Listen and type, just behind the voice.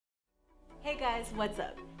Hey guys, what's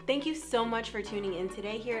up? Thank you so much for tuning in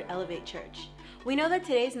today here at Elevate Church. We know that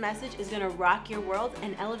today's message is going to rock your world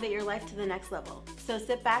and elevate your life to the next level. So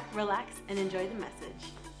sit back, relax, and enjoy the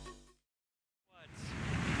message.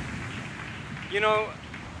 You know,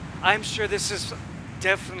 I'm sure this is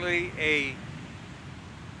definitely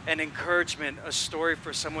an encouragement, a story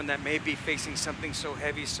for someone that may be facing something so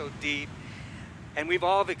heavy, so deep. And we've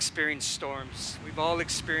all experienced storms. We've all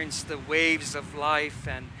experienced the waves of life.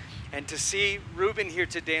 And to see Ruben here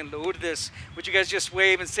today and Lourdes, would you guys just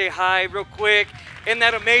wave and say hi real quick? Isn't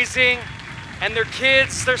that amazing? And their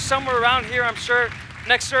kids, they're somewhere around here, I'm sure.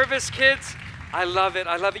 Next service, kids. I love it.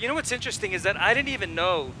 I love it. You know what's interesting is that I didn't even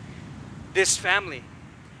know this family.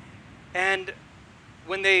 And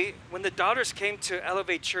when the daughters came to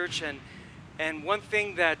Elevate Church, and one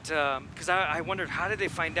thing that, because I wondered, how did they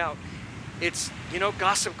find out? It's, you know,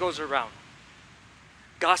 gossip goes around.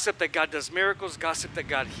 Gossip that God does miracles, gossip that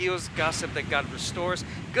God heals, gossip that God restores,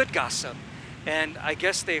 good gossip. And I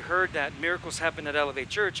guess they heard that miracles happen at Elevate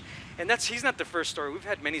Church. And he's not the first story. We've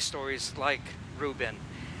had many stories like Ruben.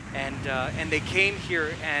 And they came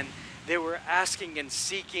here and they were asking and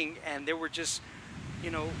seeking, and they were just, you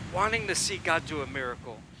know, wanting to see God do a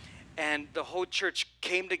miracle. And the whole church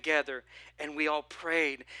came together, and we all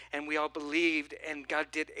prayed, and we all believed, and God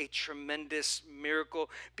did a tremendous miracle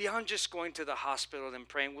beyond just going to the hospital and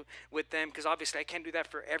praying with them, because obviously I can't do that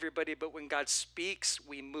for everybody, but when God speaks,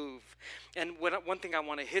 we move. And one thing I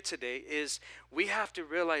want to hit today is we have to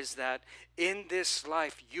realize that in this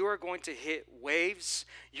life, you are going to hit waves,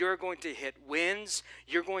 you're going to hit winds,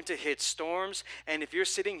 you're going to hit storms, and if you're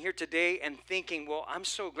sitting here today and thinking, well, I'm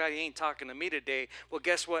so glad he ain't talking to me today, well,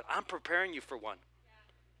 guess what? I'm preparing you for one.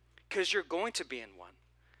 Because you're going to be in one.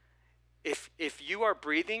 If you are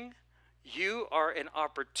breathing, you are an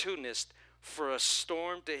opportunist for a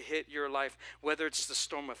storm to hit your life, whether it's the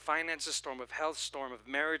storm of finances, storm of health, storm of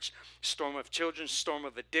marriage, storm of children, storm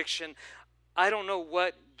of addiction. I don't know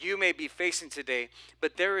what you may be facing today,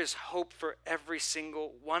 but there is hope for every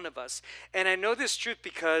single one of us. And I know this truth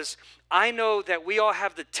because I know that we all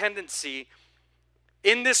have the tendency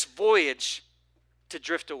in this voyage to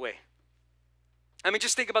drift away. I mean,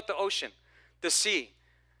 just think about the ocean, the sea.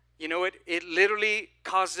 You know, it literally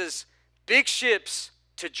causes big ships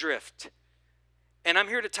to drift. And I'm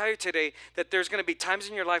here to tell you today that there's going to be times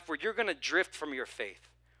in your life where you're going to drift from your faith.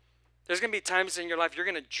 There's going to be times in your life you're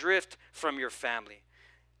going to drift from your family.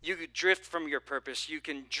 You could drift from your purpose. You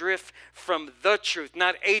can drift from the truth,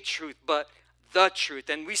 not a truth, but the truth.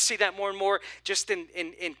 And we see that more and more just in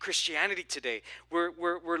Christianity today. We're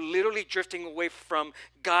literally drifting away from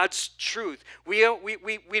God's truth. We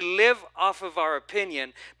live off of our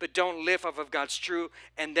opinion, but don't live off of God's truth.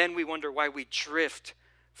 And then we wonder why we drift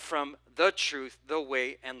from the truth, the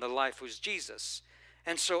way, and the life, who's Jesus.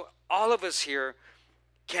 And so all of us here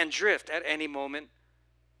can drift at any moment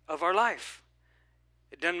of our life.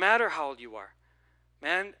 It doesn't matter how old you are.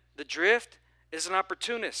 Man, the drift is an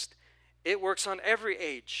opportunist. It works on every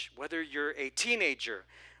age, whether you're a teenager,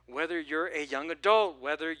 whether you're a young adult,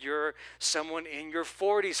 whether you're someone in your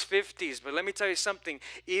 40s, 50s. But let me tell you something,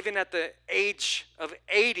 even at the age of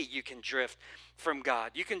 80, you can drift from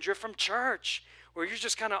God. You can drift from church, where you're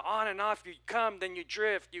just kind of on and off. You come, then you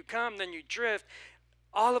drift. You come, then you drift.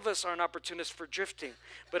 All of us are an opportunist for drifting.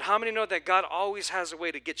 But how many know that God always has a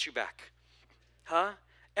way to get you back? Huh?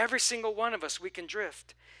 Every single one of us, we can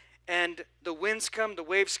drift. And the winds come, the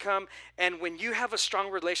waves come, and when you have a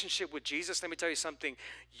strong relationship with Jesus, let me tell you something,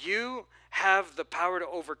 you have the power to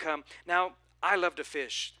overcome. Now, I love to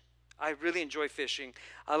fish. I really enjoy fishing.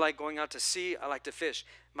 I like going out to sea. I like to fish.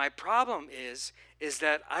 My problem is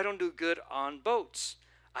that I don't do good on boats.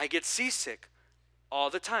 I get seasick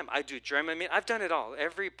all the time. I do Dramamine. I've done it all.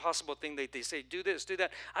 Every possible thing they say, do this, do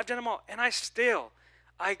that. I've done them all. And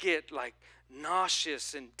I get like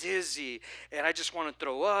nauseous and dizzy, and I just want to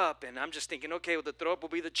throw up, and I'm just thinking, okay, well, the throw up will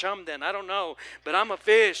be the chum then, I don't know, but I'm a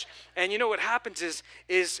fish. And you know what happens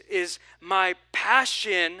is my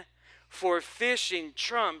passion for fishing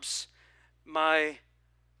trumps my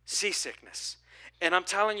seasickness. And I'm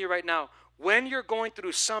telling you right now, when you're going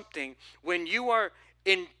through something, when you are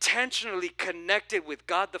intentionally connected with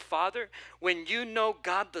God the Father, when you know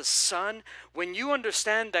God the Son, when you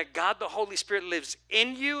understand that God the Holy Spirit lives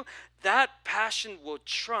in you, that passion will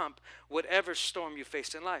trump whatever storm you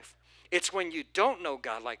face in life. It's when you don't know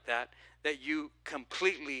God like that you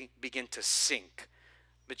completely begin to sink.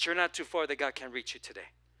 But you're not too far that God can reach you today.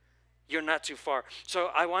 You're not too far. So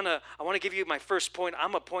I want to give you my first point.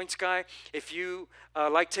 I'm a points guy. If you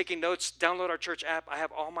like taking notes, download our church app. I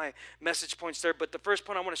have all my message points there. But the first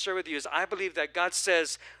point I want to share with you is I believe that God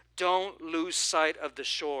says Don't lose sight of the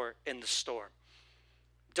shore in the storm.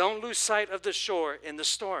 Don't lose sight of the shore in the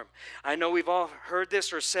storm. I know we've all heard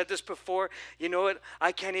this or said this before. You know what?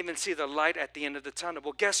 I can't even see the light at the end of the tunnel.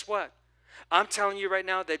 Well, guess what? I'm telling you right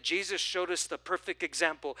now that Jesus showed us the perfect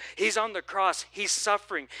example. He's on the cross. He's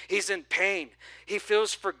suffering. He's in pain. He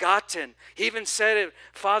feels forgotten. He even said it,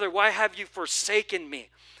 Father, why have you forsaken me?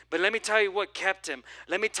 But let me tell you what kept him.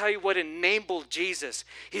 Let me tell you what enabled Jesus.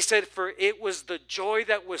 He said, for it was the joy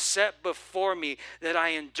that was set before me that I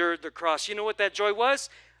endured the cross. You know what that joy was?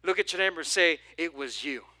 Look at your neighbor and say, it was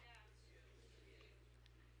you.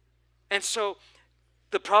 And so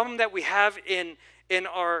the problem that we have in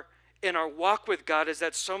our walk with God is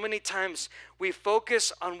that so many times we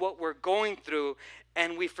focus on what we're going through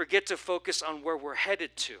and we forget to focus on where we're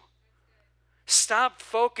headed to. Stop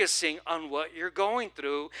focusing on what you're going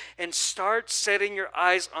through and start setting your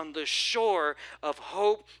eyes on the shore of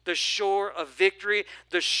hope, the shore of victory,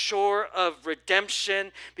 the shore of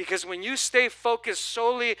redemption. Because when you stay focused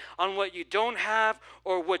solely on what you don't have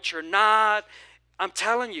or what you're not, I'm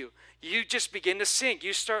telling you, you just begin to sink.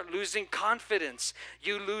 You start losing confidence.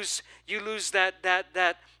 You lose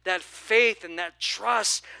that faith and that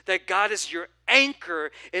trust that God is your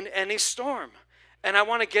anchor in any storm. And I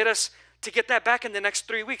want to get us to get that back in the next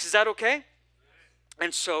 3 weeks. Is that okay?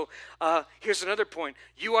 And so here's another point.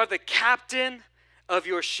 You are the captain of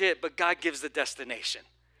your ship, but God gives the destination.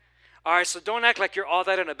 All right, so don't act like you're all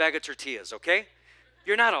that in a bag of tortillas, okay?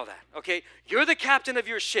 You're not all that, okay? You're the captain of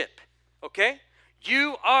your ship, okay?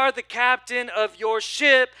 You are the captain of your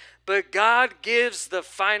ship, but God gives the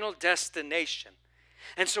final destination.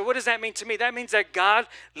 And so what does that mean to me? That means that God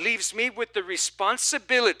leaves me with the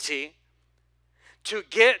responsibility to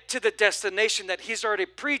get to the destination that he's already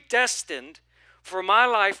predestined for my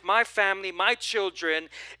life, my family, my children,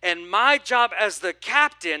 and my job as the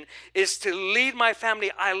captain is to lead my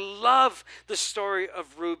family. I love the story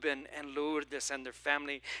of Reuben and Lourdes and their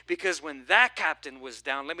family, because when that captain was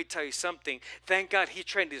down, let me tell you something, thank God he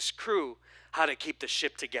trained his crew how to keep the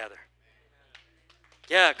ship together.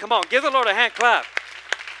 Yeah, come on, give the Lord a hand clap.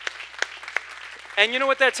 And you know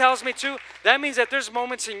what that tells me too? That means that there's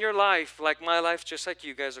moments in your life, like my life, just like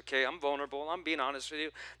you guys, okay? I'm vulnerable. I'm being honest with you.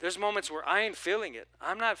 There's moments where I ain't feeling it.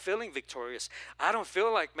 I'm not feeling victorious. I don't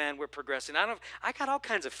feel like, man, we're progressing. I got all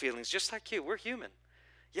kinds of feelings, just like you. We're human.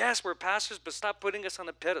 Yes, we're pastors, but stop putting us on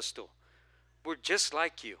a pedestal. We're just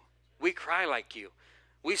like you. We cry like you.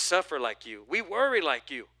 We suffer like you. We worry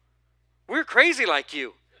like you. We're crazy like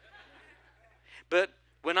you. But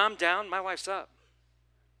when I'm down, my wife's up.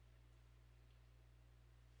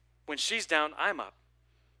 When she's down, I'm up.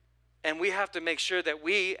 And we have to make sure that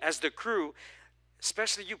we, as the crew,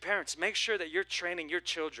 especially you parents, make sure that you're training your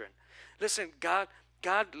children. Listen, God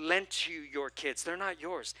lent you your kids. They're not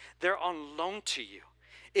yours. They're on loan to you.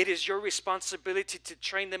 It is your responsibility to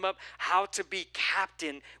train them up how to be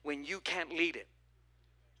captain when you can't lead it.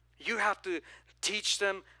 You have to teach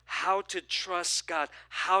them how to trust God,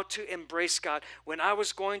 how to embrace God. When I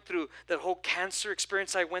was going through the whole cancer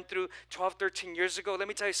experience I went through 12, 13 years ago, let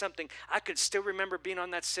me tell you something. I could still remember being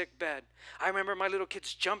on that sick bed. I remember my little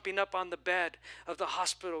kids jumping up on the bed of the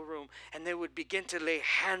hospital room, and they would begin to lay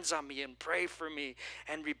hands on me and pray for me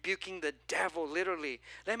and rebuking the devil, literally.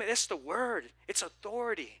 That's the word. It's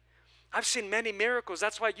authority. I've seen many miracles.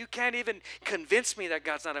 That's why you can't even convince me that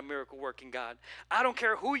God's not a miracle-working God. I don't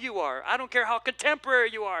care who you are. I don't care how contemporary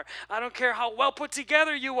you are. I don't care how well put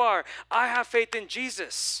together you are. I have faith in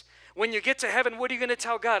Jesus. When you get to heaven, what are you going to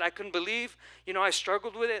tell God? I couldn't believe, I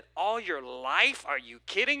struggled with it all your life. Are you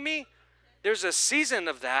kidding me? There's a season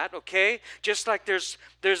of that, okay? Just like there's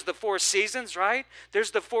the 4 seasons, right? There's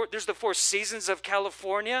the four seasons of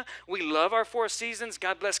California. We love our 4 seasons.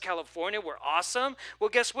 God bless California. We're awesome. Well,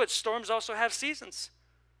 guess what? Storms also have seasons.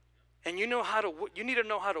 And you need to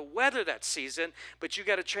know how to weather that season, but you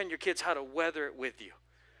got to train your kids how to weather it with you.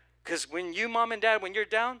 Because when you, mom and dad, when you're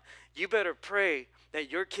down, you better pray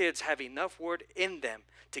that your kids have enough word in them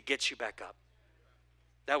to get you back up.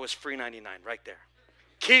 That was free 99 right there.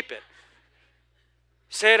 Keep it.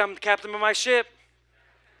 Say it, I'm the captain of my ship.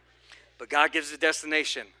 But God gives the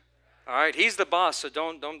destination. All right, he's the boss, so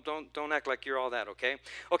don't act like you're all that, okay?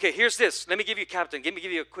 Okay, here's this. Let me give you captain. Let me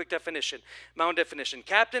give you a quick definition, my own definition.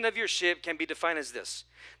 Captain of your ship can be defined as this: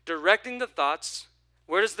 directing the thoughts.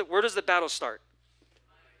 Where does the battle start?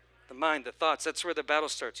 The mind, the thoughts. That's where the battle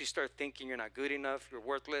starts. You start thinking you're not good enough, you're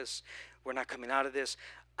worthless, we're not coming out of this.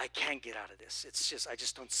 I can't get out of this. I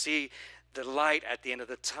just don't see the light at the end of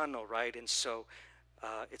the tunnel, right? And so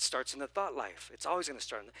it starts in the thought life. It's always going to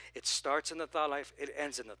start. It starts in the thought life. It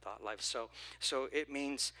ends in the thought life. So it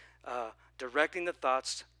means directing the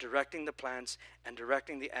thoughts, directing the plans, and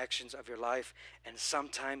directing the actions of your life, and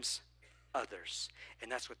sometimes others.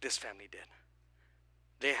 And that's what this family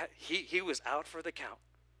did. He was out for the count.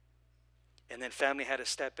 And then family had to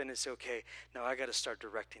step in and say, okay, now I got to start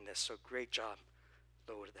directing this. So great job,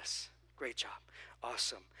 Lord, this. Great job.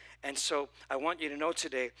 Awesome. And so I want you to know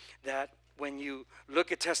today that when you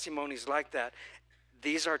look at testimonies like that,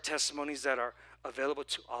 these are testimonies that are available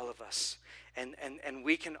to all of us. And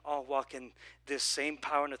we can all walk in this same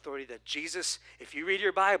power and authority that Jesus, if you read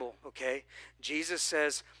your Bible, okay, Jesus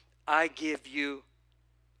says, I give you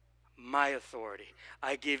my authority.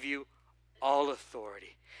 I give you all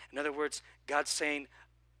authority. In other words, God's saying,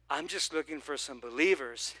 I'm just looking for some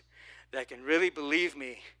believers that can really believe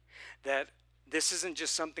me that this isn't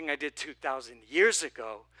just something I did 2,000 years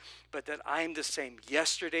ago, but that I am the same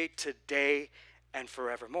yesterday, today, and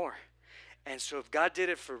forevermore. And so if God did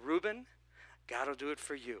it for Reuben, God will do it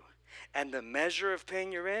for you. And the measure of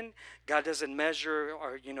pain you're in, God doesn't measure,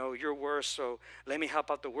 or, you're worse, so let me help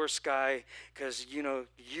out the worst guy because, you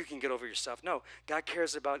can get over yourself. No, God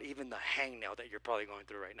cares about even the hangnail that you're probably going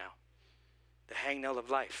through right now. The hangnail of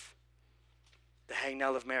life. The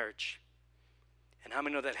hangnail of marriage. And how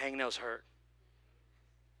many know that hangnails hurt?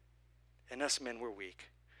 And us men, we're weak.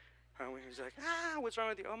 He's like, what's wrong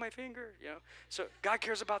with you? Oh, my finger. So God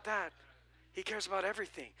cares about that. He cares about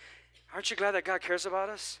everything. Aren't you glad that God cares about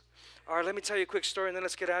us? All right, let me tell you a quick story, and then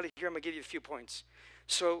let's get out of here. I'm going to give you a few points.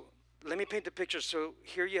 So let me paint the picture. So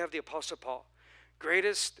here you have the Apostle Paul,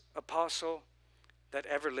 greatest apostle that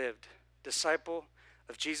ever lived, disciple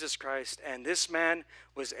of Jesus Christ. And this man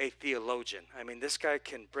was a theologian. I mean, this guy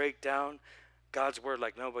can break down God's word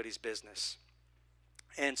like nobody's business.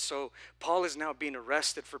 And so Paul is now being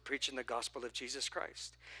arrested for preaching the gospel of Jesus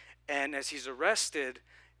Christ. And as he's arrested,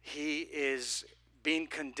 he is being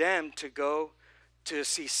condemned to go to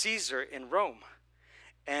see Caesar in Rome.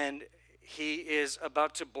 And he is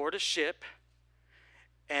about to board a ship.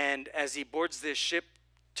 And as he boards this ship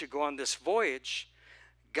to go on this voyage,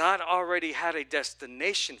 God already had a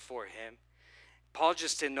destination for him. Paul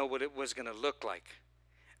just didn't know what it was going to look like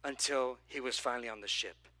until he was finally on the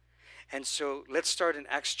ship. And so let's start in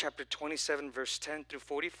Acts chapter 27, verse 10 through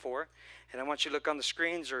 44. And I want you to look on the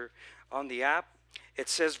screens or on the app. It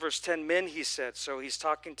says, verse 10, men, he said. So he's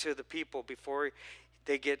talking to the people before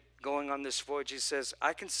they get going on this voyage. He says,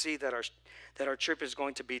 I can see that our trip is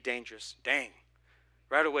going to be dangerous. Dang.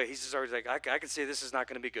 Right away, he's just already like, I can see this is not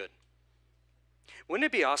going to be good. Wouldn't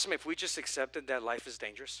it be awesome if we just accepted that life is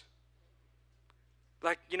dangerous?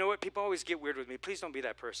 Like, you know what? People always get weird with me. Please don't be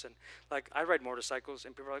that person. Like, I ride motorcycles,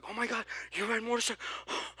 and people are like, oh, my God, you ride motorcycles?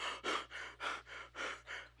 I'm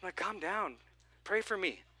like, calm down. Pray for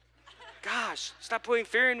me. Gosh, stop putting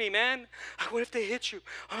fear in me, man. Like, what if they hit you?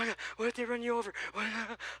 Oh, my God, what if they run you over?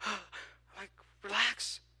 I'm like,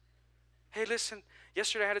 relax. Hey, listen,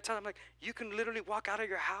 yesterday I had to tell them, like, you can literally walk out of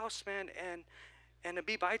your house, man, and a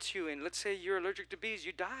bee bites you, and let's say you're allergic to bees,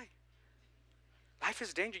 you die. Life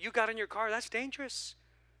is dangerous. You got in your car, that's dangerous.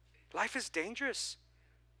 Life is dangerous.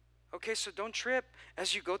 Okay, so don't trip.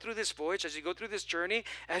 As you go through this voyage, as you go through this journey,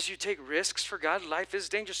 as you take risks for God, life is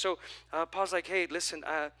dangerous. So Paul's like, hey, listen,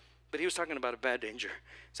 but he was talking about a bad danger.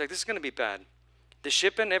 He's like, this is going to be bad. The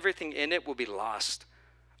ship and everything in it will be lost.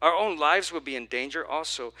 Our own lives will be in danger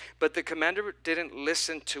also. But the commander didn't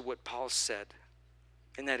listen to what Paul said.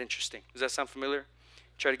 Isn't that interesting? Does that sound familiar?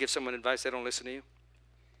 Try to give someone advice, they don't listen to you.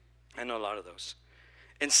 I know a lot of those.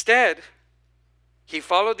 Instead, he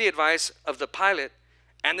followed the advice of the pilot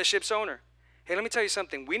and the ship's owner. Hey, let me tell you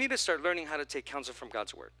something. We need to start learning how to take counsel from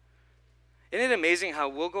God's word. Isn't it amazing how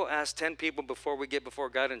we'll go ask 10 people before we get before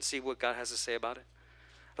God and see what God has to say about it?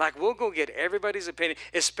 Like, we'll go get everybody's opinion,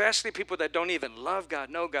 especially people that don't even love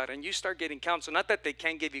God, know God, and you start getting counsel. Not that they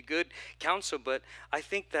can't give you good counsel, but I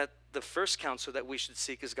think that the first counsel that we should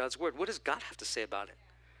seek is God's word. What does God have to say about it?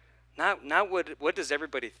 Not what does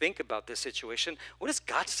everybody think about this situation. What does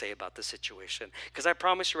God say about the situation? Because I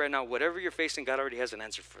promise you right now, whatever you're facing, God already has an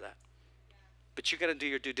answer for that. But you got to do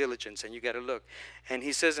your due diligence, and you got to look. And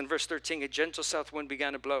he says in verse 13, a gentle south wind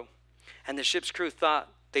began to blow, and the ship's crew thought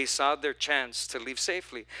they saw their chance to leave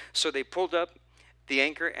safely. So they pulled up the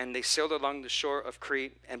anchor, and they sailed along the shore of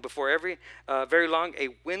Crete. And before very long, a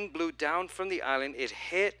wind blew down from the island. It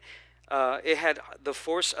had the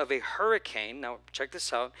force of a hurricane. Now, check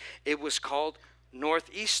this out. It was called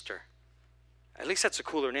Northeaster. At least that's a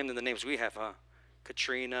cooler name than the names we have, huh?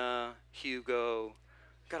 Katrina, Hugo,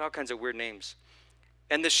 got all kinds of weird names.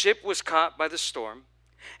 And the ship was caught by the storm,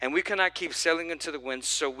 and we could not keep sailing into the wind,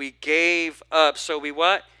 so we gave up. So we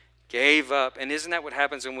what? Gave up. And isn't that what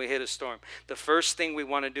happens when we hit a storm? The first thing we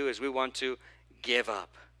want to do is we want to give up.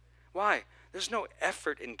 Why? There's no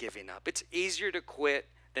effort in giving up. It's easier to quit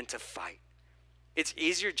than to fight. It's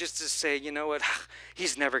easier just to say, you know what,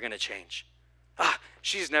 he's never going to change.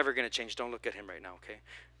 She's never going to change. Don't look at him right now, okay?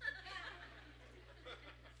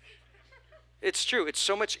 It's true. It's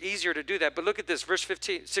so much easier to do that. But look at this, verse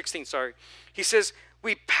 16. He says,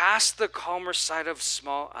 we passed the calmer side of a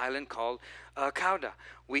small island called Cauda.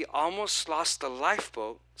 We almost lost the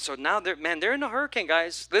lifeboat. So now they're in a hurricane,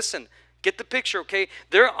 guys. Listen, get the picture, okay?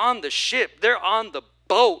 They're on the ship. They're on the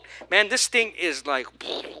boat. Man, this thing is like,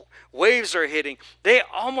 waves are hitting. They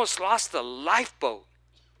almost lost the lifeboat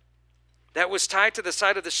that was tied to the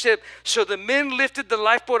side of the ship. So the men lifted the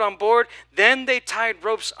lifeboat on board. Then they tied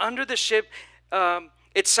ropes under the ship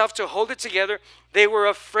itself to hold it together. They were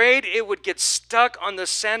afraid it would get stuck on the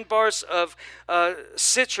sandbars of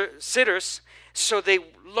Citrus. So they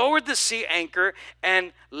lowered the sea anchor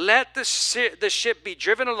and let the ship be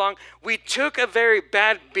driven along. We took a very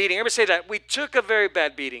bad beating. Everybody say that. We took a very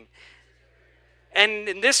bad beating. And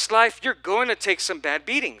in this life, you're going to take some bad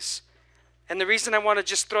beatings. And the reason I want to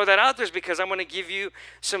just throw that out there is because I'm going to give you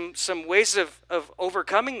some ways of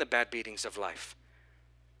overcoming the bad beatings of life.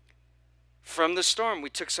 From the storm, we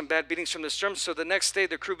took some bad beatings from the storm. So the next day,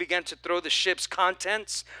 the crew began to throw the ship's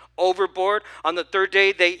contents overboard. On the third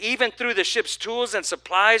day, they even threw the ship's tools and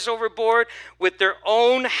supplies overboard with their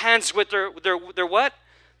own hands. With their what?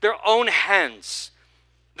 Their own hands.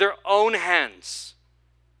 Their own hands.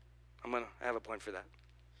 I have a point for that.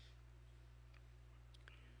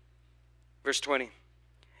 Verse 20.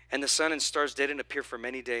 And the sun and stars didn't appear for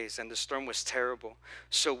many days, and the storm was terrible.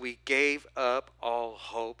 So we gave up all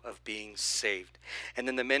hope of being saved. And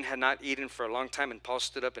then the men had not eaten for a long time, and Paul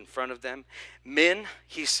stood up in front of them. Men,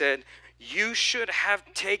 he said, you should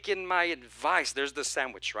have taken my advice. There's the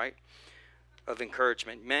sandwich, right? Of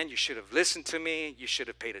encouragement. Man, you should have listened to me. You should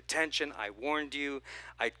have paid attention. I warned you.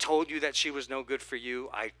 I told you that she was no good for you.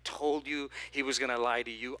 I told you he was going to lie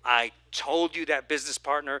to you. I told you that business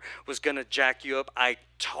partner was going to jack you up. I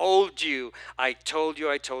told you. Have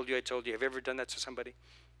you ever done that to somebody?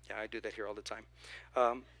 Yeah, I do that here all the time.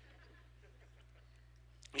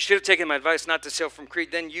 You should have taken my advice not to sail from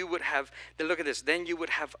Crete. Then look at this. Then you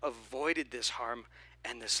would have avoided this harm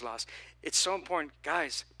and this loss. It's so important.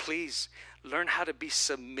 Guys, please learn how to be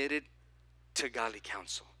submitted to godly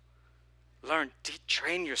counsel.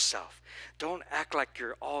 Train yourself. Don't act like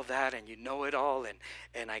you're all that and you know it all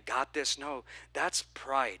and I got this. No, that's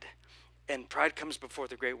pride. And pride comes before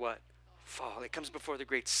the great what? Fall. It comes before the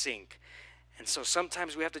great sink. And so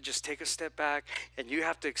sometimes we have to just take a step back and you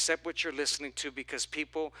have to accept what you're listening to because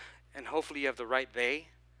people, and hopefully you have the right they.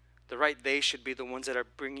 The right they should be the ones that are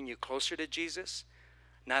bringing you closer to Jesus,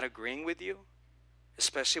 not agreeing with you.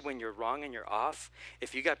 Especially when you're wrong and you're off.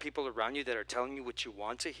 If you got people around you that are telling you what you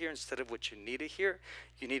want to hear instead of what you need to hear,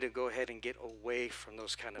 you need to go ahead and get away from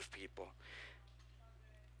those kind of people.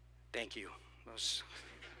 Thank you. That was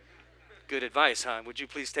good advice, huh? Would you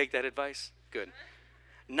please take that advice? Good.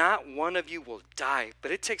 Not one of you will die,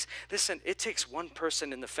 but it takes one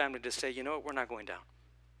person in the family to say, you know what, we're not going down.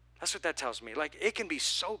 That's what that tells me. Like, it can be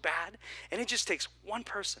so bad, and it just takes one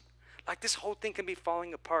person. Like this whole thing can be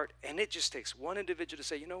falling apart, and it just takes one individual to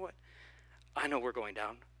say, you know what? I know we're going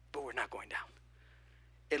down, but we're not going down.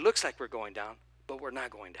 It looks like we're going down, but we're not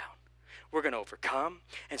going down. We're going to overcome.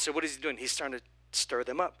 And so what is he doing? He's trying to stir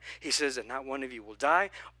them up. He says that not one of you will die.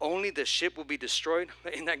 Only the ship will be destroyed.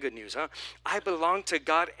 Isn't that good news, huh? I belong to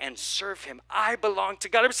God and serve him. I belong to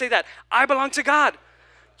God. Ever say that? I belong to God.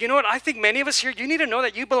 You know what? I think many of us here, you need to know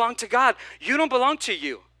that you belong to God. You don't belong to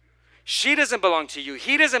you. She doesn't belong to you.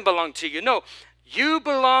 He doesn't belong to you. No, you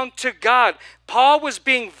belong to God. Paul was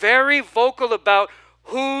being very vocal about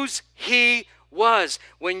whose he was.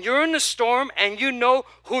 When you're in a storm and you know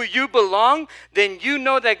who you belong, then you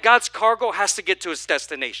know that God's cargo has to get to its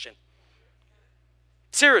destination.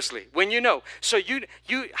 Seriously, when you know. So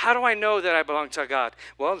how do I know that I belong to God?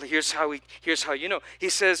 Well, here's how you know. He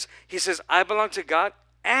says, I belong to God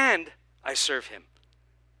and I serve him.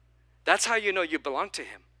 That's how you know you belong to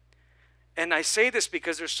him. And I say this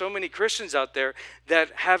because there's so many Christians out there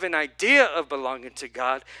that have an idea of belonging to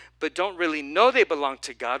God, but don't really know they belong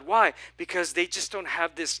to God. Why? Because they just don't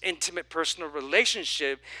have this intimate personal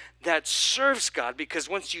relationship that serves God. Because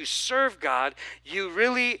once you serve God, you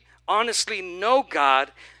really honestly know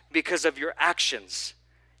God because of your actions.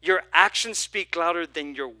 Your actions speak louder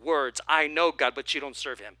than your words. I know God, but you don't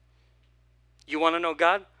serve him. You want to know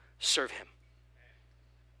God? Serve him.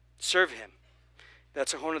 Serve him.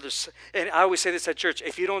 That's a whole other, and I always say this at church,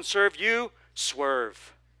 if you don't serve, you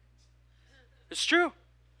swerve. It's true.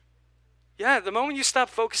 Yeah, the moment you stop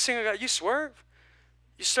focusing on God, you swerve.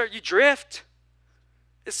 You drift.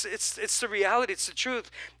 It's the reality. It's the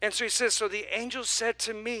truth. And so he says, so the angel said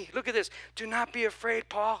to me, look at this, do not be afraid,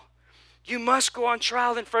 Paul. You must go on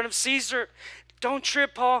trial in front of Caesar. Don't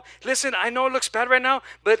trip, Paul. Listen, I know it looks bad right now,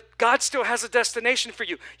 but God still has a destination for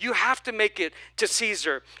you. You have to make it to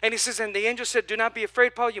Caesar. And he says, and the angel said, do not be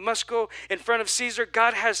afraid, Paul. You must go in front of Caesar.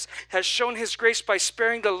 God has shown his grace by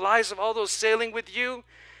sparing the lives of all those sailing with you.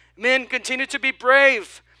 Men, continue to be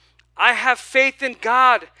brave. I have faith in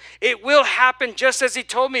God. It will happen just as he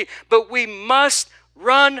told me, but we must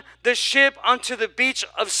run the ship onto the beach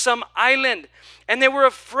of some island. And they were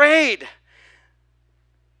afraid.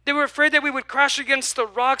 They were afraid that we would crash against the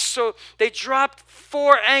rocks, so they dropped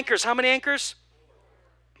 4 anchors. How many anchors?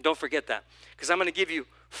 Don't forget that, because I'm going to give you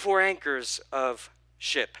 4 anchors of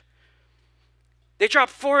ship. They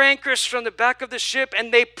dropped 4 anchors from the back of the ship,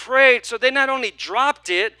 and they prayed. So they not only dropped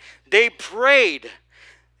it, they prayed.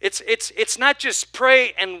 It's not just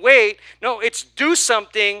pray and wait. No, it's do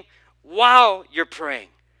something while you're praying.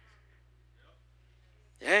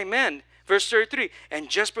 Amen. Verse 33, and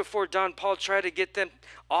just before dawn, Paul tried to get them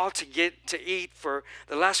all to get to eat. For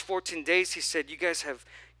the last 14 days, he said, you guys have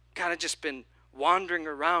kind of just been wandering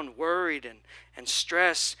around, worried and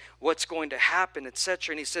stressed, what's going to happen,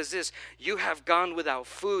 etc. And he says this, you have gone without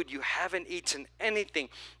food. You haven't eaten anything.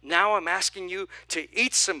 Now I'm asking you to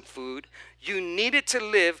eat some food. You need it to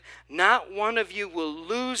live. Not one of you will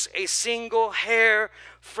lose a single hair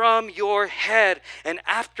from your head. And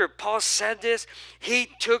after Paul said this, he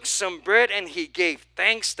took some bread and he gave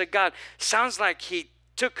thanks to God. Sounds like he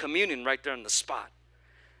took communion right there on the spot.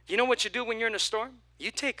 You know what you do when you're in a storm? You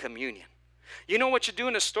take communion. You know what you do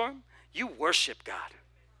in a storm? You worship God.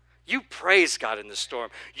 You praise God in the storm.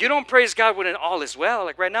 You don't praise God when all is well.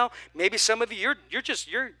 Like right now, maybe some of you,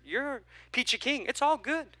 you're peachy king. It's all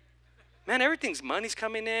good. Man, money's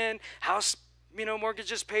coming in, house,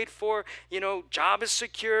 mortgage is paid for, job is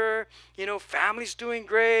secure, family's doing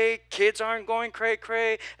great, kids aren't going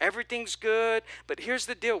cray-cray, everything's good. But here's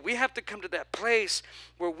the deal. We have to come to that place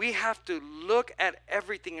where we have to look at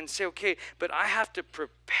everything and say, okay, but I have to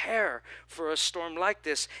prepare for a storm like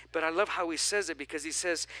this. But I love how he says it, because he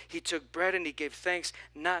says he took bread and he gave thanks.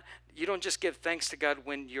 You don't just give thanks to God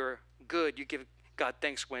when you're good. You give God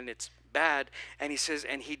thanks when it's bad. And he says,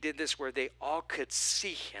 and he did this where they all could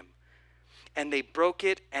see him. And they broke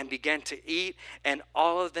it and began to eat, and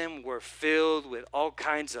all of them were filled with all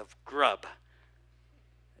kinds of grub.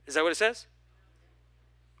 Is that what it says?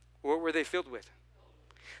 What were they filled with?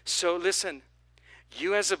 So listen,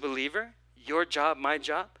 you as a believer, your job, my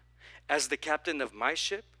job, as the captain of my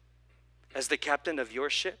ship, as the captain of your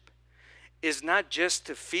ship, is not just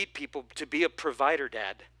to feed people, to be a provider,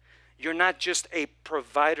 Dad. You're not just a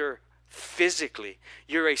provider physically.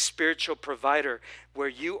 You're a spiritual provider where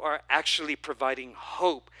you are actually providing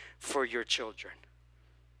hope for your children.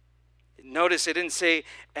 Notice it didn't say,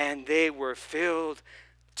 and they were filled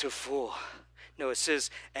to full. No, it says,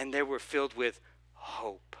 and they were filled with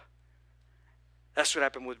hope. That's what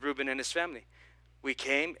happened with Reuben and his family. We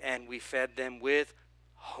came and we fed them with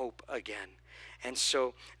hope again. And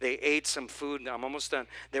so they ate some food. Now I'm almost done.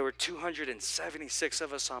 There were 276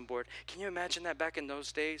 of us on board. Can you imagine that back in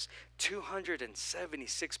those days?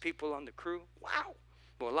 276 people on the crew. Wow.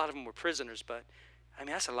 Well, a lot of them were prisoners, but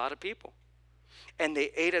that's a lot of people. And they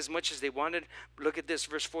ate as much as they wanted. Look at this,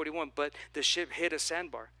 verse 41. But the ship hit a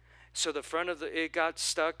sandbar. So the front of it got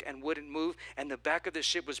stuck and wouldn't move, and the back of the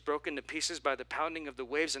ship was broken to pieces by the pounding of the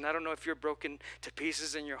waves. And I don't know if you're broken to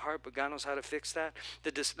pieces in your heart, but God knows how to fix that.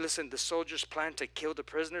 Listen, the soldiers planned to kill the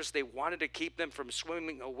prisoners. They wanted to keep them from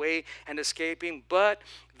swimming away and escaping, but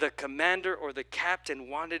the commander or the captain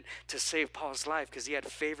wanted to save Paul's life because he had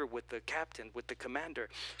favor with the captain, with the commander.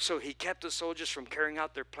 So he kept the soldiers from carrying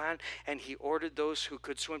out their plan, and he ordered those who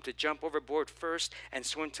could swim to jump overboard first and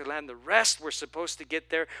swim to land. The rest were supposed to get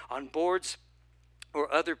there on boards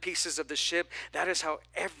or other pieces of the ship. That is how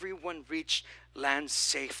everyone reached land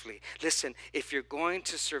safely. Listen, if you're going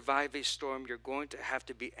to survive a storm, you're going to have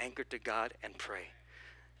to be anchored to God and pray.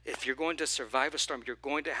 If you're going to survive a storm, you're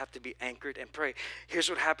going to have to be anchored and pray. Here's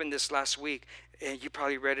what happened this last week, and you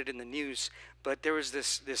probably read it in the news, but there was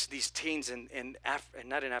these teens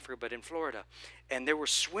not in Africa, but in Florida, and they were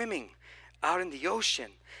swimming out in the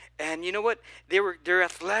ocean. And you know what? They're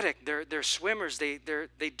athletic. They're swimmers. They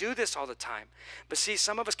do this all the time. But see,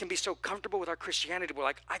 some of us can be so comfortable with our Christianity. We're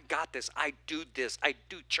like, I got this. I do this. I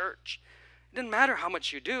do church. It doesn't matter how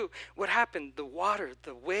much you do. What happened? The water,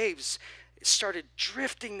 the waves, started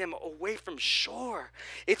drifting them away from shore.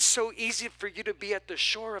 It's so easy for you to be at the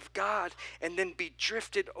shore of God and then be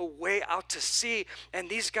drifted away out to sea. And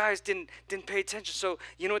these guys didn't pay attention. So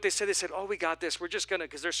you know what they said? They said, oh, we got this. We're just going to,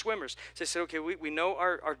 because they're swimmers. So they said, okay, we know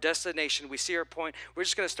our destination. We see our point. We're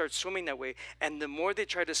just going to start swimming that way. And the more they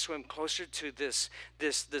tried to swim closer to this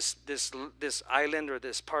island or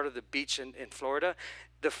this part of the beach in Florida,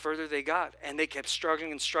 the further they got, and they kept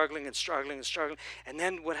struggling and struggling and struggling and struggling. And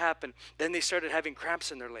then what happened? Then they started having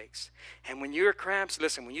cramps in their legs. And when you're cramps,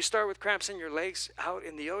 listen, when you start with cramps in your legs out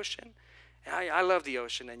in the ocean, I love the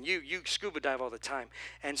ocean, and you scuba dive all the time.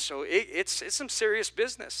 And so it's some serious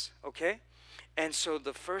business, okay? And so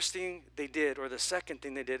the first thing they did, or the second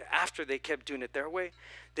thing they did after they kept doing it their way,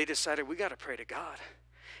 they decided, we got to pray to God.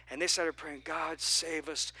 And they started praying, God, save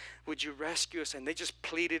us. Would you rescue us? And they just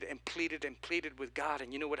pleaded and pleaded and pleaded with God.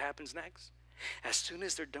 And you know what happens next? As soon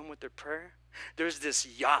as they're done with their prayer, there's this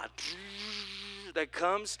yacht that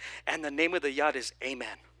comes, and the name of the yacht is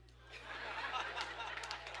Amen.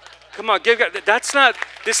 Come on, give God.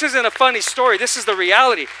 This isn't a funny story. This is the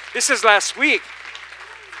reality. This is last week.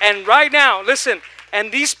 And right now, listen,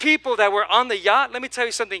 and these people that were on the yacht, let me tell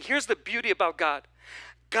you something. Here's the beauty about God.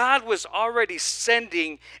 God was already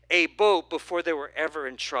sending a boat before they were ever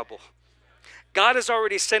in trouble. God is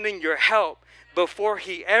already sending your help before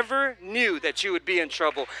he ever knew that you would be in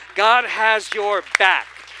trouble. God has your back.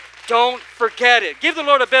 Don't forget it. Give the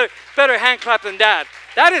Lord a better hand clap than that.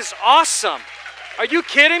 That is awesome. Are you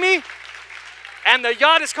kidding me? And the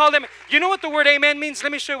yacht is called Amen. You know what the word amen means?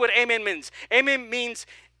 Let me show you what amen means. Amen means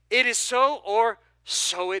it is so, or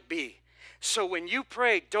so it be. So when you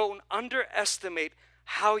pray, don't underestimate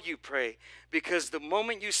how you pray, because the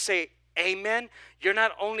moment you say amen, you're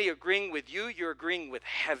not only agreeing with you, you're agreeing with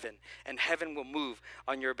heaven, and heaven will move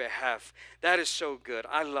on your behalf. That is so good.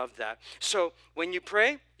 I love that. So when you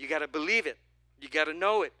pray, you got to believe it. You got to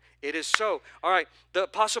know it. It is so. All right, the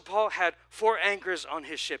Apostle Paul had 4 anchors on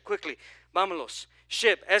his ship. Quickly, vámonos.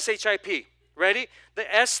 Ship, S-H-I-P. Ready?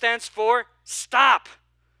 The S stands for stop.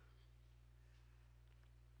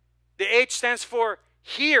 The H stands for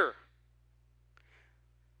hear.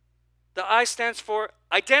 The I stands for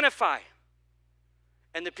identify.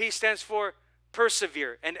 And the P stands for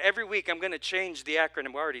persevere. And every week I'm going to change the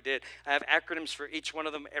acronym. We already did. I have acronyms for each one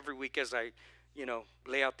of them every week as I,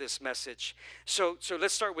 lay out this message. So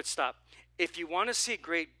let's start with stop. If you want to see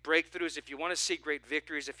great breakthroughs, if you want to see great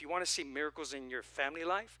victories, if you want to see miracles in your family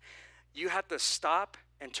life, you have to stop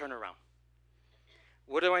and turn around.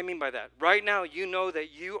 What do I mean by that? Right now, you know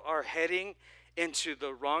that you are heading into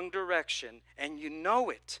the wrong direction, and you know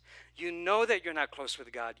it. You know that you're not close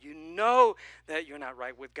with God. You know that you're not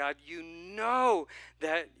right with God. You know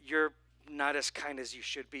that you're not as kind as you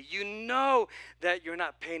should be. You know that you're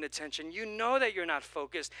not paying attention. You know that you're not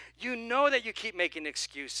focused. You know that you keep making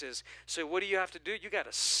excuses. So what do you have to do? You got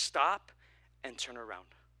to stop and turn around.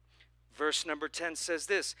 Verse number 10 says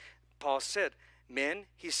this. Paul said, men,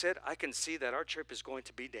 he said, I can see that our trip is going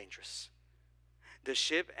to be dangerous. The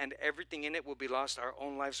ship and everything in it will be lost. Our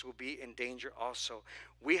own lives will be in danger also.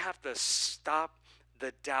 We have to stop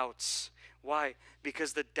the doubts. Why?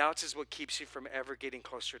 Because the doubts is what keeps you from ever getting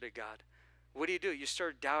closer to God. What do? You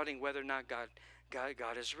start doubting whether or not God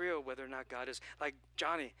is real, whether or not God is, like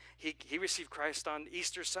Johnny, he received Christ on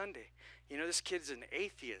Easter Sunday. This kid's an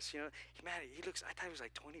atheist. Man, I thought he was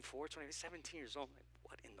like 24, 17 years old. Like,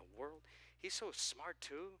 what in the world? He's so smart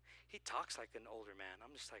too. He talks like an older man.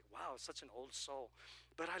 I'm just like, wow, such an old soul.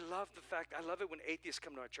 But I love it when atheists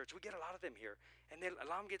come to our church. We get a lot of them here, and they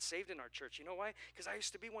allow them to get saved in our church. You know why? Because I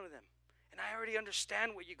used to be one of them. And I already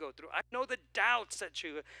understand what you go through. I know the doubts that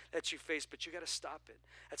you face, but you got to stop it.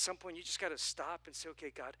 At some point, you just got to stop and say,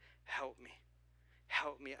 okay, God, help me.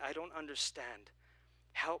 Help me. I don't understand.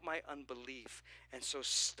 Help my unbelief. And so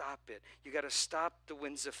stop it. You got to stop the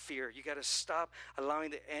winds of fear. You got to stop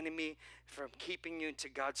allowing the enemy from keeping you into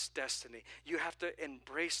God's destiny. You have to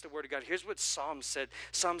embrace the word of God. Here's what Psalm said.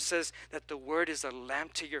 Psalm says that the word is a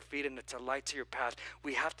lamp to your feet and it's a light to your path.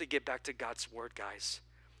 We have to get back to God's word, guys.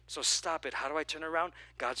 So stop it. How do I turn around?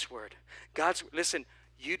 God's word. Listen,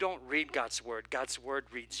 you don't read God's word. God's word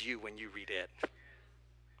reads you when you read it.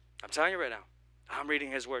 I'm telling you right now. I'm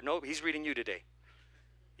reading his word. No, he's reading you today.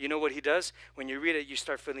 You know what he does? When you read it, you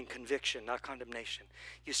start feeling conviction, not condemnation.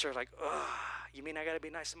 You start like, ugh, you mean I got to be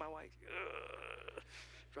nice to my wife? Ugh.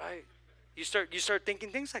 Right? You start thinking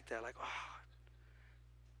things like that, like, oh.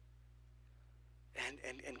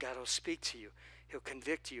 And God will speak to you. He'll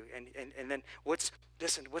convict you. And then what's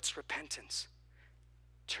repentance?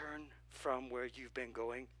 Turn from where you've been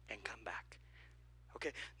going and come back.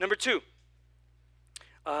 Okay, number two.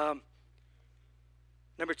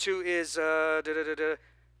 Number 2 is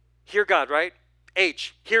hear God, right?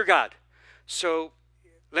 H, hear God. So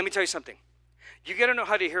let me tell you something. You got to know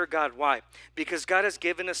how to hear God. Why? Because God has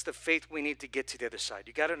given us the faith we need to get to the other side.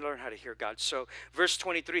 You got to learn how to hear God. So verse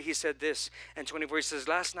 23, he said this, and 24, he says,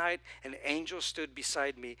 last night an angel stood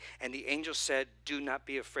beside me, and the angel said, do not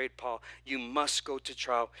be afraid, Paul. You must go to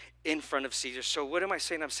trial in front of Caesar. So what am I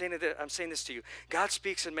saying? I'm saying this to you. God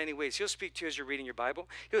speaks in many ways. He'll speak to you as you're reading your Bible.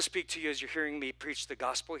 He'll speak to you as you're hearing me preach the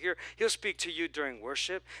gospel here. He'll speak to you during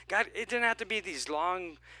worship. God, it didn't have to be these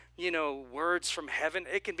long, words from heaven.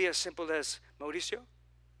 It can be as simple as, Mauricio,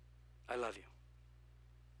 I love you.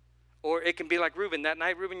 Or it can be like Reuben. That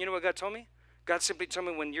night, Reuben, you know what God told me? God simply told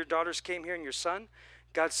me when your daughters came here and your son,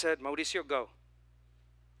 God said, Mauricio, go.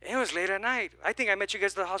 And it was late at night. I think I met you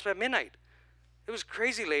guys at the hospital at midnight. It was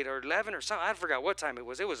crazy late, or 11 or something. I forgot what time it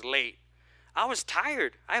was. It was late. I was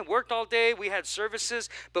tired. I worked all day. We had services.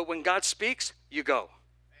 But when God speaks, you go.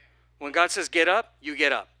 When God says get up, you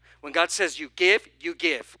get up. When God says you give, you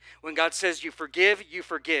give. When God says you forgive, you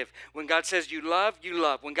forgive. When God says you love, you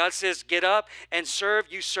love. When God says get up and serve,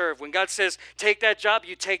 you serve. When God says take that job,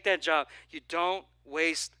 you take that job. You don't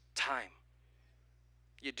waste time.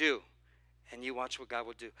 You do. And you watch what God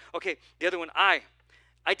will do. Okay, the other one, I.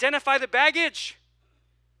 Identify the baggage.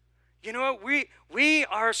 You know what? We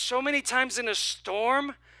are so many times in a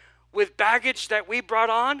storm with baggage that we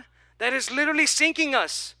brought on that is literally sinking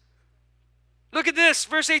us. Look at this.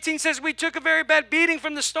 Verse 18 says, we took a very bad beating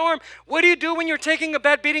from the storm. What do you do when you're taking a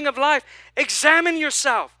bad beating of life? Examine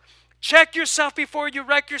yourself. Check yourself before you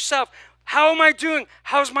wreck yourself. How am I doing?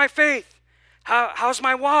 How's my faith? How's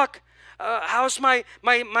my walk? How's my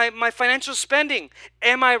financial spending?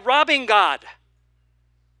 Am I robbing God?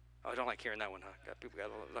 Oh, I don't like hearing that one, huh? People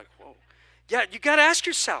got like, whoa. Yeah, you got to ask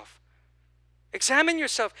yourself. Examine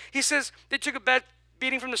yourself. He says they took a bad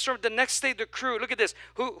beating from the storm. The next day, the crew. Look at this.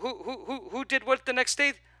 Who did what the next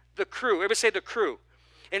day? The crew. Everybody say the crew.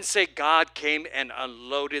 And say God came and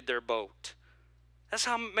unloaded their boat. That's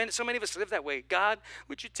how so many of us live that way. God,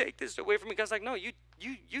 would you take this away from me? God's like, no, you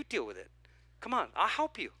deal with it. Come on, I'll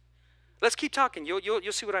help you. Let's keep talking.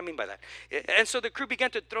 You'll see what I mean by that. And so the crew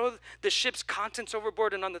began to throw the ship's contents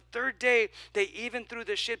overboard. And on the third day, they even threw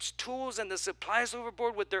the ship's tools and the supplies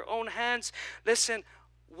overboard with their own hands. Listen,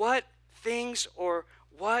 what things or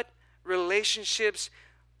what relationships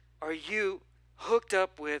are you hooked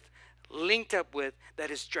up with, linked up with,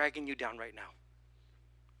 that is dragging you down right now?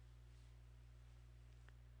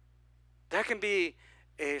 That can be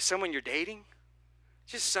someone you're dating,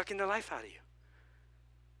 just sucking the life out of you.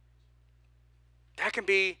 That can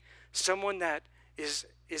be someone that is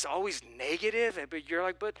always negative, but you're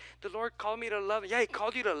like, but the Lord called me to love. Yeah, he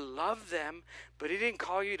called you to love them, but he didn't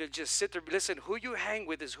call you to just sit there. Listen, who you hang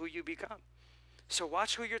with is who you become. So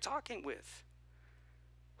watch who you're talking with.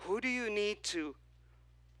 Who do you need to?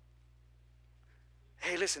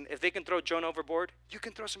 Hey, listen, if they can throw Jonah overboard, you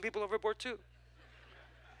can throw some people overboard too.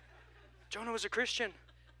 Jonah was a Christian.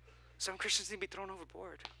 Some Christians need to be thrown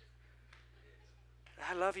overboard.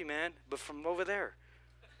 I love you, man, but from over there.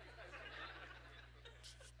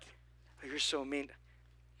 You're so mean.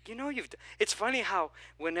 You know, it's funny how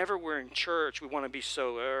whenever we're in church, we want to be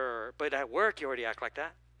so, but at work, you already act like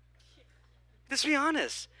that. Let's be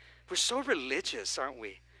honest. We're so religious, aren't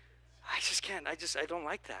we? I just can't. I don't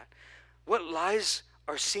like that. What lies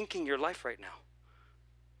are sinking your life right now?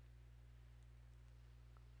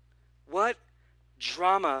 What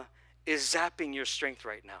drama is zapping your strength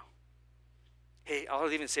right now? Hey,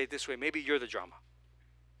 I'll even say it this way. Maybe you're the drama.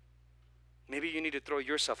 Maybe you need to throw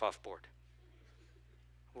yourself off board.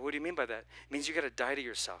 Well, what do you mean by that? It means you got to die to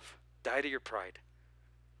yourself. Die to your pride.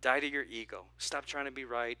 Die to your ego. Stop trying to be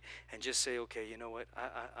right and just say, okay, you know what?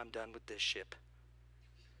 I'm done with this ship.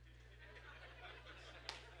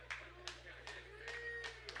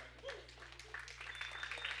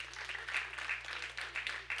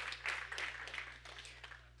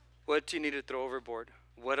 What do you need to throw overboard?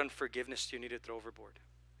 What unforgiveness do you need to throw overboard?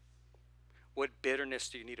 What bitterness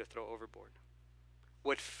do you need to throw overboard?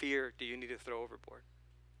 What fear do you need to throw overboard?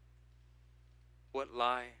 What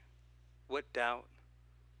lie? What doubt?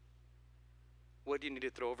 What do you need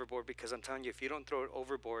to throw overboard? Because I'm telling you, if you don't throw it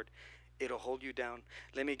overboard, it'll hold you down.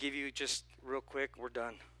 Let me give you just real quick, we're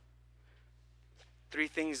done. 3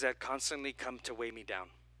 things that constantly come to weigh me down.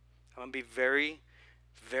 I'm going to be very,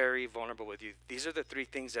 very vulnerable with you. These are the 3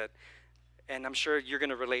 things that, and I'm sure you're going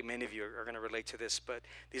to relate, many of you are going to relate to this, but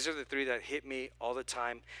these are the 3 that hit me all the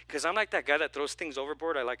time. Because I'm like that guy that throws things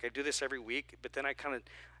overboard. I do this every week, but then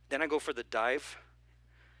I go for the dive.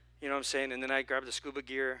 You know what I'm saying? And then I grab the scuba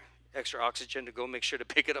gear, extra oxygen to go make sure to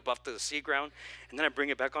pick it up off the sea ground, and then I bring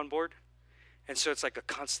it back on board. And so it's like a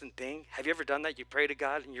constant thing. Have you ever done that? You pray to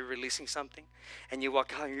God and you're releasing something and you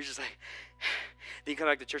walk out and you're just like, then you come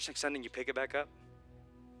back to church next Sunday and you pick it back up.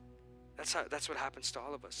 That's what happens to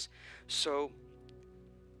all of us. So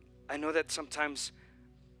I know that sometimes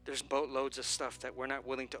there's boatloads of stuff that we're not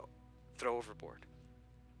willing to throw overboard.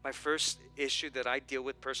 My first issue that I deal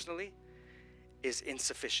with personally is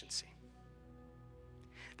insufficiency.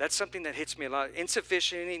 That's something that hits me a lot.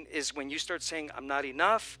 Insufficient is when you start saying, I'm not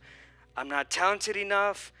enough, I'm not talented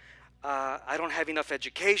enough, I don't have enough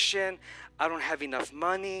education, I don't have enough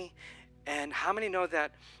money. And how many know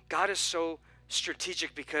that God is so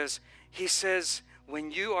strategic because he says,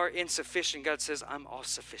 when you are insufficient, God says, I'm all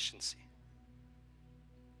sufficiency.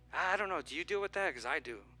 I don't know, do you deal with that? Because I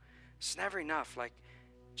do. It's never enough. Like,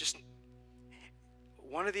 just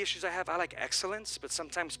one of the issues I have, I like excellence, but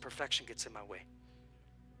sometimes perfection gets in my way.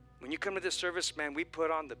 When you come to this service, man, we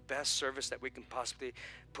put on the best service that we can possibly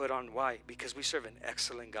put on. Why? Because we serve an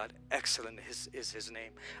excellent God. Excellent is his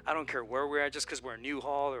name. I don't care where we're at, just because we're in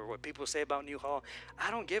Newhall or what people say about Newhall.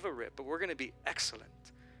 I don't give a rip, but we're going to be excellent.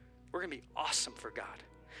 We're going to be awesome for God.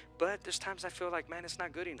 But there's times I feel like, man, it's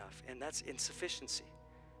not good enough, and that's insufficiency.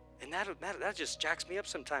 And that just jacks me up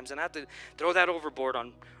sometimes, and I have to throw that overboard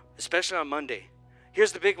especially on Monday.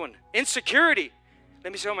 Here's the big one, insecurity.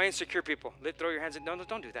 Let me see all my insecure people. Throw your hands in. No,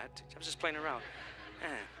 don't do that. I was just playing around.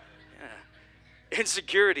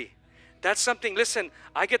 Insecurity. That's something, listen,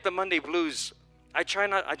 I get the Monday blues. I try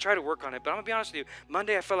to work on it, but I'm going to be honest with you.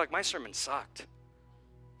 Monday, I felt like my sermon sucked.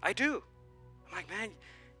 I do. I'm like, man,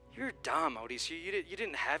 you're dumb, Mauricio. You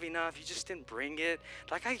didn't have enough. You just didn't bring it.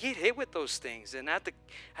 Like, I get hit with those things. And I have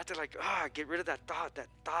to like, get rid of that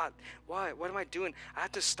thought. Why? What am I doing? I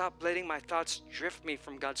have to stop letting my thoughts drift me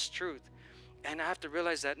from God's truth. And I have to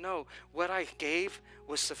realize that, no, what I gave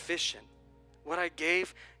was sufficient. What I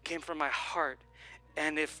gave came from my heart.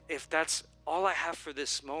 And if that's all I have for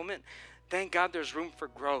this moment, thank God there's room for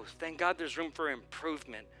growth. Thank God there's room for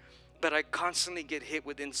improvement. But I constantly get hit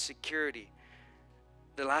with insecurity.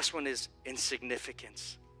 The last one is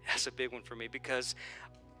insignificance. That's a big one for me because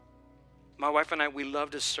my wife and I, we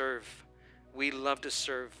love to serve. We love to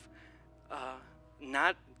serve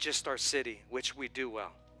not just our city, which we do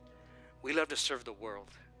well. We love to serve the world.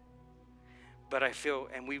 But I feel,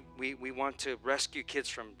 and we want to rescue kids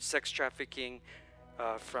from sex trafficking,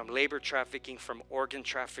 from labor trafficking, from organ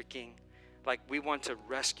trafficking. Like, we want to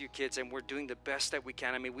rescue kids, and we're doing the best that we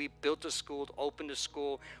can. I mean, we built a school, opened a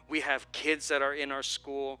school. We have kids that are in our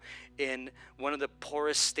school in one of the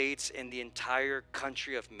poorest states in the entire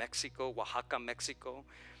country of Mexico, Oaxaca, Mexico.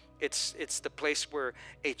 It's the place where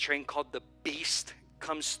a train called the Beast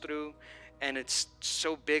comes through, and it's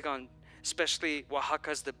so big on, especially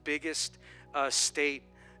Oaxaca's the biggest state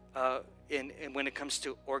when it comes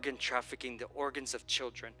to organ trafficking, the organs of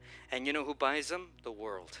children. And you know who buys them? The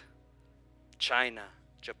world. China,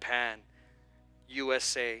 Japan,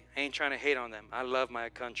 USA. I ain't trying to hate on them. I love my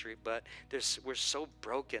country, but we're so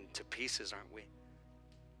broken to pieces, aren't we?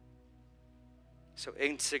 So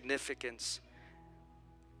insignificance.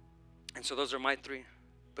 And so those are my three.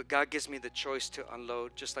 But God gives me the choice to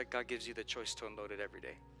unload, just like God gives you the choice to unload it every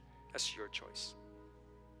day. That's your choice.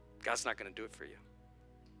 God's not going to do it for you.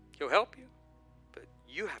 He'll help you, but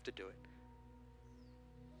you have to do it.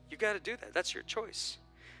 You got to do that. That's your choice.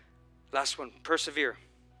 Last one, persevere.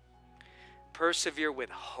 Persevere with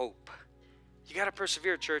hope. You got to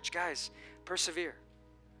persevere, church. Guys, persevere.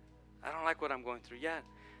 I don't like what I'm going through yet.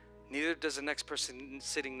 Neither does the next person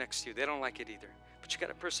sitting next to you. They don't like it either. But you got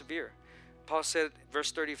to persevere. Paul said,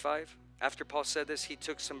 verse 35, after Paul said this, he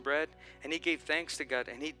took some bread and he gave thanks to God.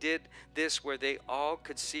 And he did this where they all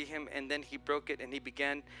could see him. And then he broke it and he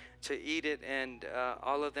began to eat it. And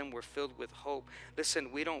all of them were filled with hope.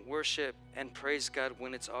 Listen, we don't worship and praise God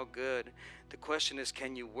when it's all good. The question is,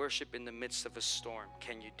 can you worship in the midst of a storm?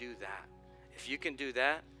 Can you do that? If you can do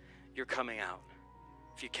that, you're coming out.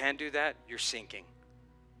 If you can't do that, you're sinking.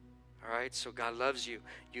 All right, so God loves you.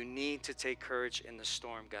 You need to take courage in the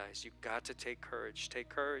storm, guys. You got to take courage. Take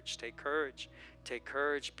courage. Take courage. Take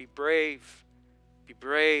courage. Be brave. Be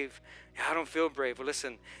brave. I don't feel brave. Well,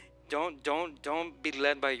 listen, don't be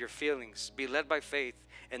led by your feelings. Be led by faith,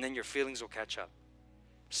 and then your feelings will catch up.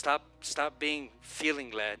 Stop being feeling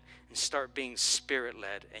led and start being spirit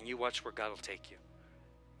led, and you watch where God will take you.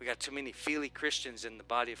 We got too many feely Christians in the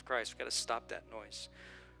body of Christ. We got to stop that noise.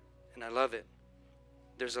 And I love it.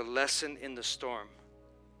 There's a lesson in the storm.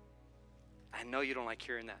 I know you don't like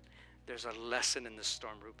hearing that. There's a lesson in the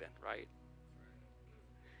storm, Ruben, right?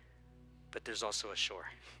 But there's also a shore.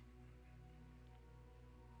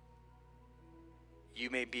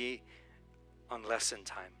 You may be on lesson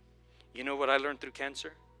time. You know what I learned through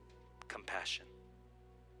cancer? compassion.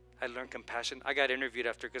 I learned compassion. I got interviewed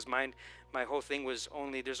after, because my whole thing was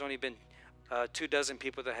there's only been 24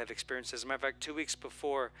 people that have experienced this. As a matter of fact, 2 weeks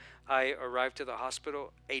before I arrived to the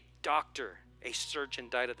hospital, a surgeon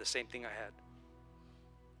died of the same thing I had.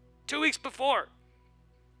 2 weeks before.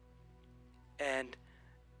 And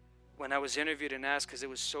when I was interviewed and asked, because it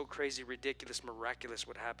was so crazy, ridiculous, miraculous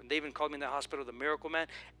what happened. They even called me in the hospital the miracle man,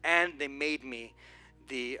 and they made me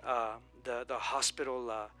the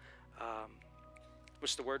hospital,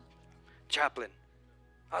 what's the word? Chaplain.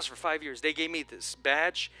 I was for 5 years. They gave me this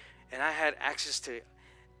badge, and I had access to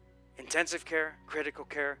intensive care, critical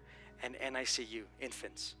care, and NICU,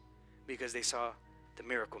 infants, because they saw the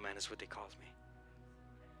miracle man is what they called me.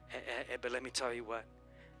 But let me tell you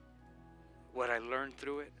what I learned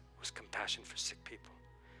through it was compassion for sick people.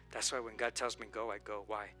 That's why when God tells me go, I go.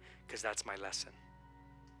 Why? Because that's my lesson.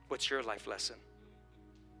 What's your life lesson?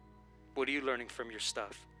 What are you learning from your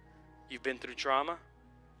stuff? You've been through trauma?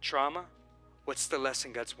 What's the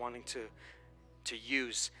lesson God's wanting to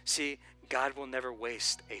use? See, God will never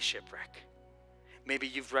waste a shipwreck. Maybe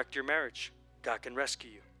you've wrecked your marriage. God can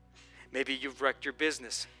rescue you. Maybe you've wrecked your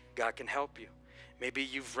business. God can help you. Maybe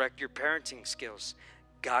you've wrecked your parenting skills.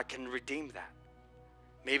 God can redeem that.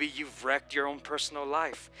 Maybe you've wrecked your own personal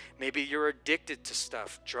life. Maybe you're addicted to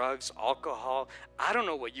stuff, drugs, alcohol. I don't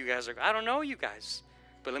know what you guys are. I don't know you guys.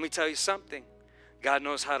 But let me tell you something. God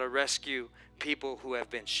knows how to rescue people who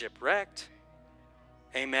have been shipwrecked.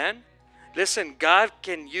 Amen. Listen, God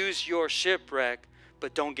can use your shipwreck,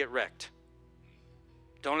 but don't get wrecked.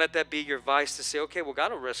 Don't let that be your vice to say, okay, well,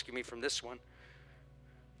 God will rescue me from this one.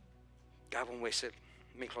 God won't waste it.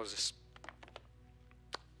 Let me close this.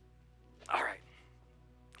 All right.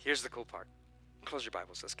 Here's the cool part. Close your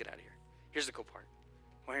Bibles. Let's get out of here. Here's the cool part.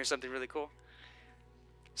 Want to hear something really cool?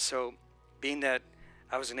 So, being that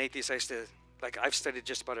I was an atheist, I've studied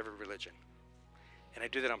just about every religion. And I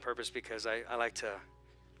do that on purpose because I like to, all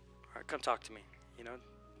right, come talk to me, you know.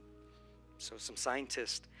 So some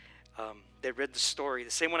scientists, they read the story, the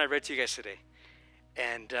same one I read to you guys today.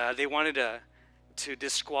 And they wanted to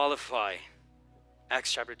disqualify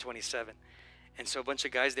Acts chapter 27. And so a bunch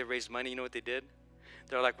of guys, they raised money. You know what they did?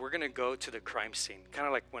 They're like, we're going to go to the crime scene. Kind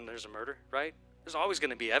of like when there's a murder, right? There's always going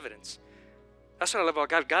to be evidence. That's what I love about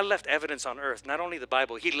God. God left evidence on earth. Not only the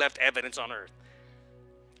Bible, he left evidence on earth.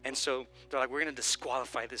 And so they're like, we're going to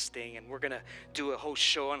disqualify this thing, and we're going to do a whole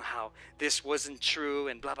show on how this wasn't true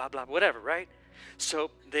and blah, blah, blah, whatever, right?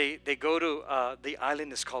 So they go to the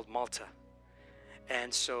island that's called Malta.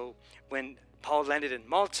 And so when Paul landed in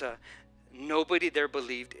Malta, nobody there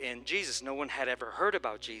believed in Jesus. No one had ever heard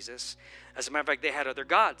about Jesus. As a matter of fact, they had other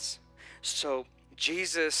gods. So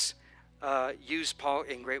Jesus used Paul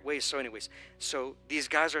in great ways. So anyways, so these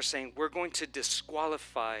guys are saying, we're going to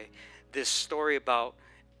disqualify this story about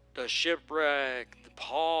the shipwreck,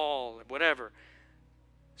 Paul, whatever.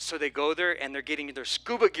 So they go there and they're getting their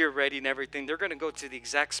scuba gear ready and everything. They're going to go to the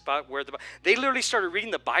exact spot where they literally started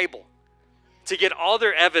reading the Bible to get all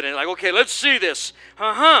their evidence. Like, okay, let's see this.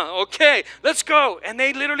 Okay, let's go. And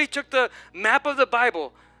they literally took the map of the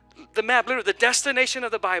Bible, literally the destination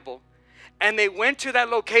of the Bible, and they went to that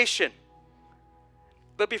location.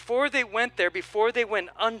 But before they went there, before they went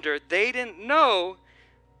under, they didn't know,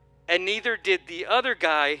 and neither did the other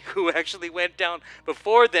guy who actually went down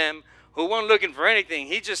before them, who wasn't looking for anything.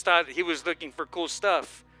 He just thought he was looking for cool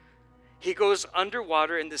stuff. He goes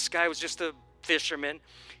underwater, and this guy was just a fisherman.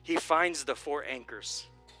 He finds the 4 anchors.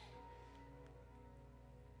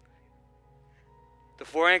 The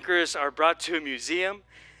 4 anchors are brought to a museum.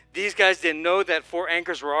 These guys didn't know that 4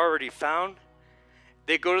 anchors were already found.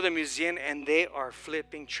 They go to the museum and they are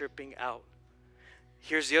flipping, tripping out.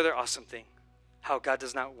 Here's the other awesome thing. How God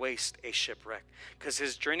does not waste a shipwreck. Because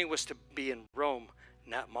his journey was to be in Rome,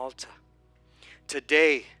 not Malta.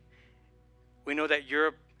 Today, we know that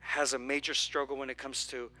Europe has a major struggle when it comes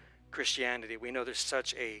to Christianity. We know there's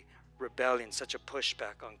such a rebellion, such a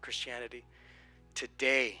pushback on Christianity.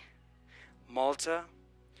 Today, Malta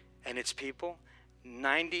and its people,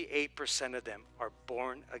 98% of them are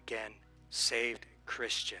born again, saved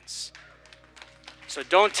Christians. So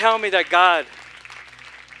don't tell me that God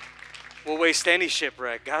will waste any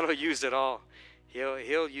shipwreck. God will use it all.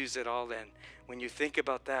 He'll use it all. And when you think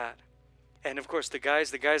about that, and of course the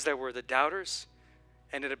guys that were the doubters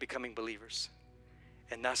ended up becoming believers.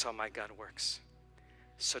 And that's how my God works.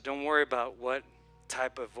 So don't worry about what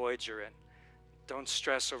type of void you're in. Don't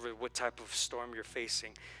stress over what type of storm you're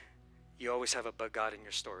facing. You always have a but God in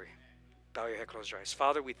your story. Bow your head, close your eyes.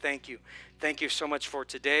 Father, we thank you. Thank you so much for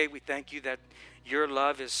today. We thank you that your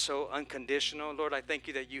love is so unconditional. Lord, I thank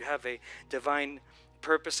you that you have a divine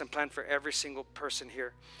purpose and plan for every single person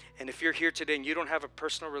here. And if you're here today and you don't have a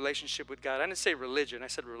personal relationship with God, I didn't say religion, I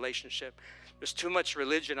said relationship. There's too much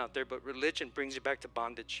religion out there, but religion brings you back to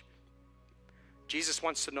bondage. Jesus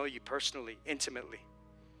wants to know you personally, intimately.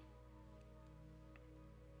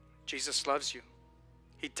 Jesus loves you.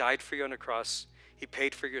 He died for you on the cross. He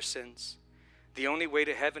paid for your sins. The only way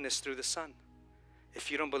to heaven is through the Son.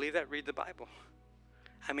 If you don't believe that, read the Bible.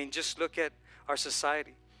 I mean, just look at our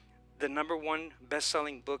society. The #1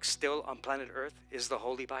 best-selling book still on planet Earth is the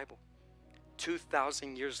Holy Bible.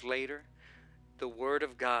 2,000 years later, the Word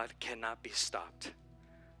of God cannot be stopped.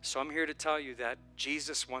 So I'm here to tell you that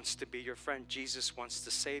Jesus wants to be your friend. Jesus wants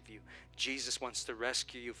to save you. Jesus wants to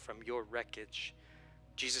rescue you from your wreckage.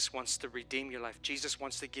 Jesus wants to redeem your life. Jesus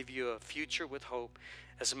wants to give you a future with hope.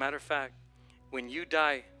 As a matter of fact, when you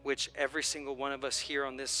die, which every single one of us here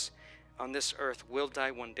on this earth will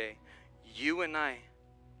die one day, you and I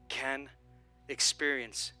can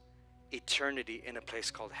experience eternity in a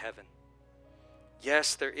place called heaven.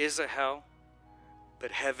 Yes, there is a hell,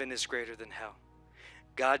 but heaven is greater than hell.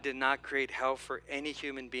 God did not create hell for any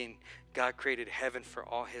human being. God created heaven for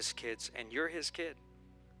all his kids, and you're his kid.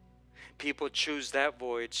 People choose that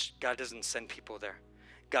voyage. God doesn't send people there.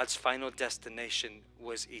 God's final destination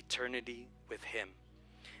was eternity with him.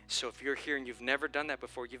 So if you're here and you've never done that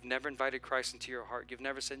before, you've never invited Christ into your heart, you've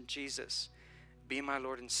never said, Jesus, be my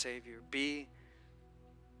Lord and Savior, be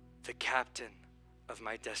the captain of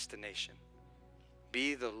my destination,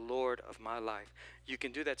 be the Lord of my life. You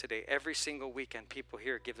can do that today. Every single weekend, people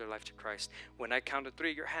here give their life to Christ. When I count to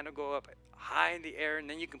 3, your hand will go up high in the air, and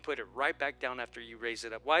then you can put it right back down after you raise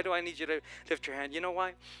it up. Why do I need you to lift your hand? You know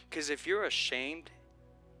why? Because if you're ashamed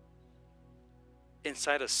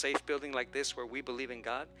inside a safe building like this where we believe in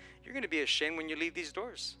God, you're going to be ashamed when you leave these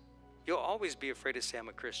doors. You'll always be afraid to say, I'm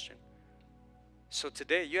a Christian. So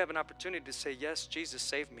today you have an opportunity to say, yes, Jesus,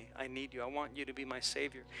 save me. I need you. I want you to be my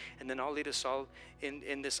Savior. And then I'll lead us all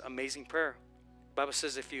in this amazing prayer. The Bible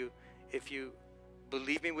says if you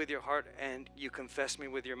believe me with your heart and you confess me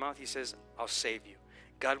with your mouth, he says, I'll save you.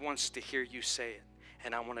 God wants to hear you say it.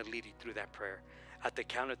 And I want to lead you through that prayer. At the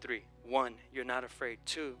count of 3. 1, you're not afraid.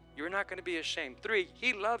 2, you're not going to be ashamed. 3,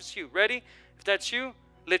 he loves you. Ready? If that's you,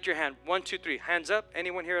 lift your hand. 1, 2, 3. Hands up.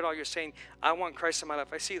 Anyone here at all? You're saying, I want Christ in my life.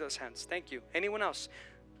 I see those hands. Thank you. Anyone else?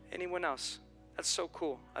 Anyone else? That's so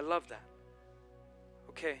cool. I love that.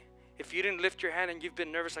 Okay. If you didn't lift your hand and you've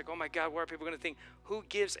been nervous, like, oh my God, what are people going to think? Who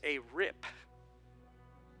gives a rip?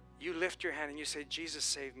 You lift your hand and you say, Jesus,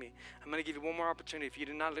 save me. I'm going to give you one more opportunity. If you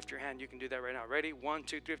did not lift your hand, you can do that right now. Ready? 1,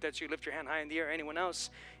 2, 3. If that's you, lift your hand high in the air. Anyone else?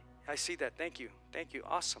 I see that. Thank you. Thank you.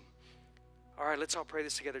 Awesome. All right, let's all pray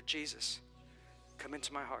this together. Jesus, come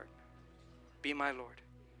into my heart. Be my Lord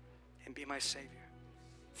and be my Savior.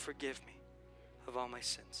 Forgive me of all my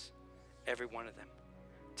sins, every one of them.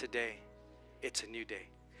 Today, it's a new day.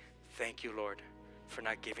 Thank you, Lord, for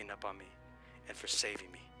not giving up on me and for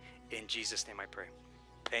saving me. In Jesus' name I pray.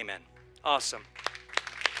 Amen. Awesome.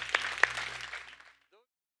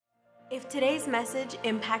 If today's message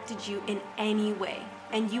impacted you in any way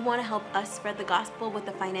and you want to help us spread the gospel with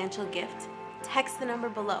a financial gift, text the number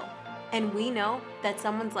below. And we know that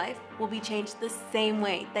someone's life will be changed the same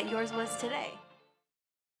way that yours was today.